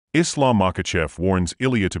Islam Makhachev warns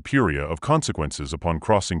Illia Topuria of consequences upon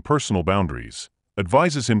crossing personal boundaries,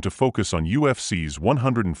 advises him to focus on UFC's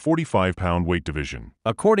 145-pound weight division.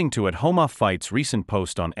 According to @Homa Fight's recent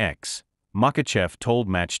post on X, Makhachev told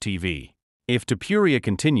MatchTV, "If Topuria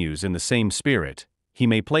continues in the same spirit, he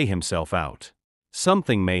may play himself out.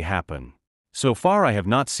 Something may happen. So far I have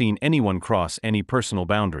not seen anyone cross any personal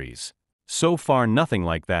boundaries. So far nothing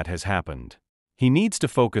like that has happened. He needs to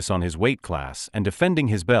focus on his weight class and defending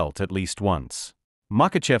his belt at least once."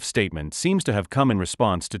 Makhachev's statement seems to have come in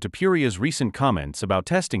response to Topuria's recent comments about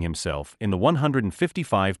testing himself in the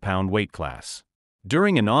 155-pound weight class.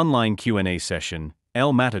 During an online Q&A session,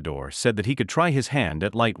 El Matador said that he could try his hand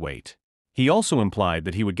at lightweight. He also implied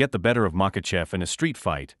that he would get the better of Makhachev in a street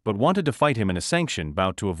fight but wanted to fight him in a sanctioned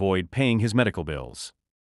bout to avoid paying his medical bills.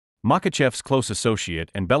 Makhachev's close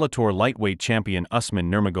associate and Bellator lightweight champion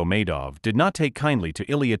Usman Nurmagomedov did not take kindly to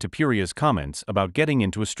Illia Topuria's comments about getting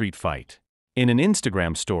into a street fight. In an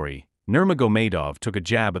Instagram story, Nurmagomedov took a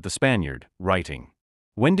jab at the Spaniard, writing,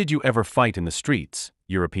 "When did you ever fight in the streets,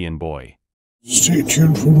 European boy?" Stay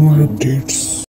tuned for more updates.